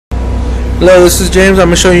Hello, this is James. I'm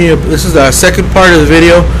going to show you, this is the second part of the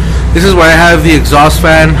video. This is where I have the exhaust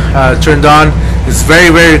fan turned on. It's very,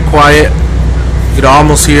 very quiet. You can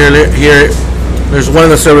almost hear it. There's one of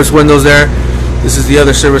the service windows there. This is the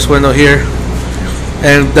other service window here.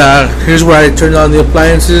 And here's where I turned on the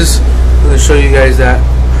appliances. I'm going to show you guys that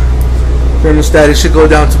thermostat. It should go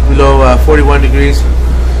down to below 41 degrees,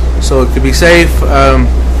 so it could be safe.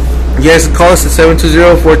 You guys can call us at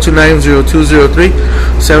 720-429-0203,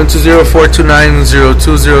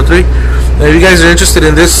 720-429-0203. If you guys are interested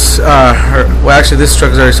in this, well, actually this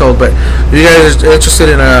truck is already sold, but if you guys are interested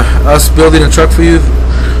in us building a truck for you,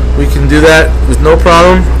 we can do that with no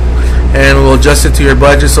problem, and we'll adjust it to your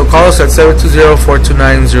budget. So call us at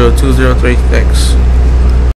 720-429-0203. Thanks.